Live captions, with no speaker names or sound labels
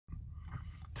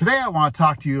Today I want to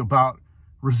talk to you about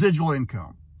residual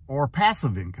income or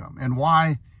passive income and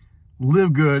why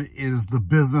LiveGood is the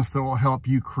business that will help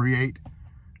you create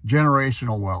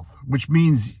generational wealth, which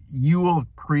means you will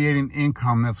create an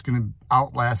income that's going to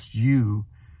outlast you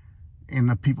and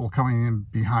the people coming in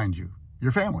behind you,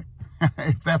 your family.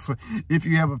 If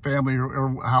you have a family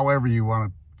or however you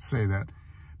want to say that.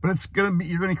 But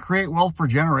you're going to create wealth for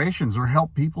generations or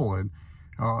help people. And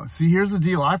see, here's the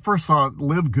deal. I first saw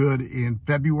LiveGood in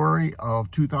February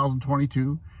of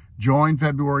 2022, joined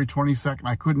February 22nd.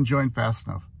 I couldn't join fast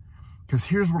enough because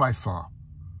here's what I saw,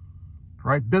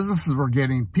 right? Businesses were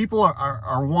getting, people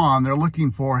are one, they're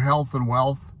looking for health and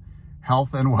wealth.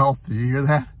 Do you hear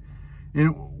that?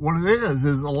 And what it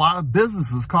is a lot of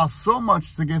businesses cost so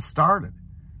much to get started.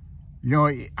 You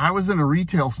know, I was in a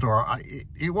retail store.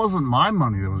 It wasn't my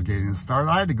money that was getting started.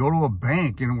 I had to go to a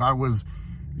bank, and I was,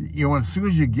 you know, as soon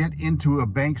as you get into a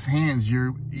bank's hands,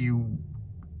 you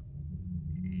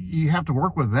have to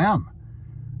work with them,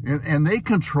 and they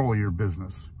control your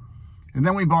business. And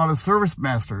then we bought a Service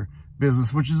Master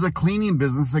business, which is a cleaning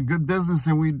business, a good business,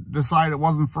 and we decided it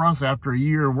wasn't for us after a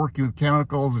year of working with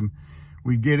chemicals. And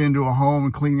we'd get into a home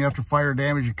and clean after fire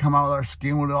damage and come out with our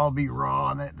skin would all be raw.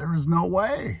 And there was no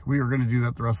way we were going to do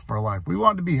that the rest of our life. We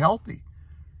wanted to be healthy.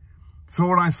 So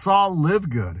when I saw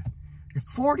LiveGood,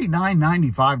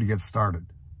 $49.95 to get started,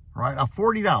 right?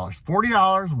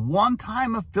 $40,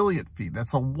 one-time affiliate fee.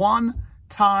 That's a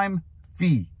one-time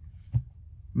fee.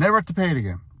 Never have to pay it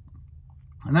again.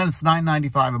 And then it's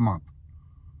 $9.95 a month.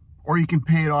 Or you can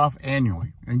pay it off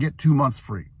annually and get 2 months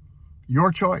free.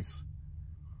 Your choice.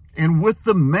 And with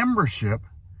the membership,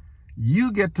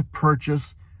 you get to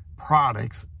purchase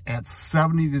products at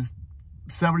 75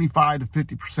 to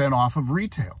 50% off of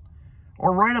retail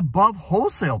or right above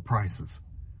wholesale prices.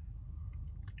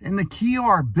 And the key to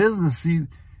our business, see,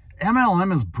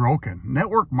 MLM is broken.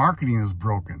 Network marketing is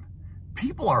broken.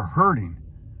 People are hurting.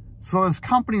 So this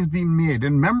company is being made,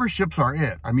 and memberships are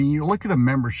it. I mean, you look at a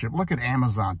membership, look at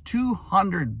Amazon,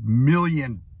 200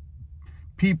 million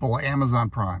people, Amazon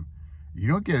Prime. You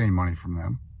don't get any money from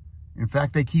them. In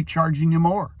fact, they keep charging you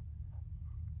more.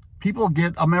 People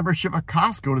get a membership at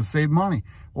Costco to save money.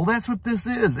 Well, that's what this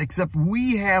is, except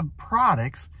we have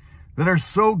products that are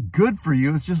so good for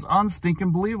you. It's just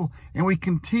unstinking believable. And we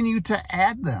continue to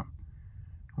add them.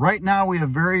 Right now,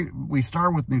 we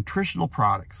start with nutritional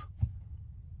products,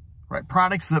 right?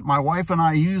 Products that my wife and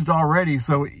I used already.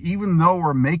 So even though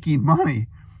we're making money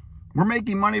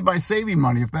by saving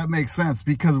money, if that makes sense,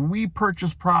 because we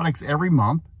purchase products every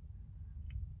month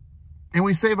and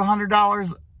we save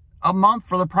 $100 a month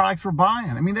for the products we're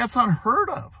buying. I mean, that's unheard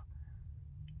of.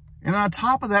 And on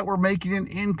top of that, we're making an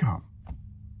income.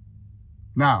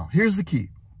 Now, here's the key.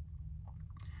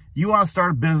 You want to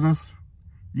start a business,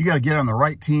 you got to get on the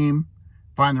right team,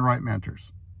 find the right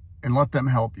mentors, and let them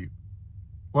help you.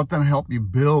 Let them help you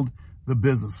build the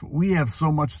business. We have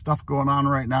so much stuff going on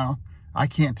right now. I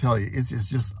can't tell you. It's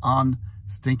just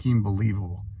unstinking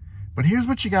believable. But here's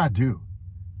what you got to do.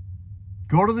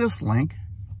 Go to this link,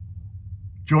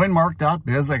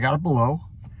 joinmark.biz. I got it below.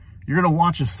 You're going to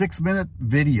watch a 6-minute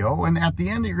video, and at the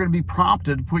end, you're going to be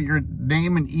prompted to put your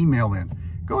name and email in.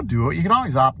 Go do it. You can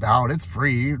always opt out. It's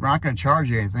free. We're not going to charge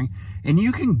you anything. And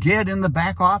you can get in the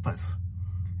back office.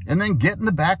 And then get in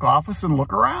the back office and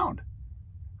look around.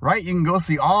 Right? You can go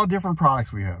see all the different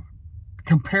products we have.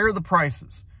 Compare the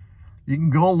prices. You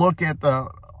can go look at the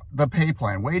pay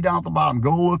plan. Way down at the bottom,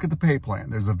 go look at the pay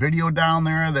plan. There's a video down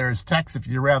there. There's text if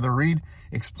you'd rather read.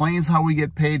 Explains how we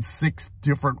get paid 6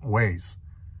 different ways.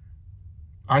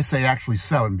 I say actually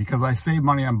 7 because I save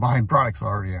money on buying products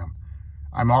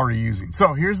I'm already using.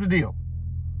 So here's the deal.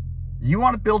 You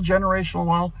want to build generational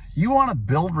wealth? You want to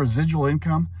build residual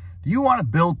income? Do you want to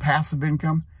build passive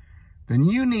income? Then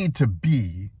you need to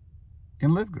be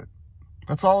in LiveGood.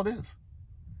 That's all it is.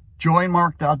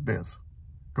 Joinmark.biz.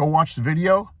 Go watch the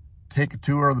video. Take a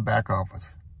tour of the back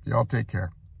office. Y'all take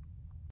care.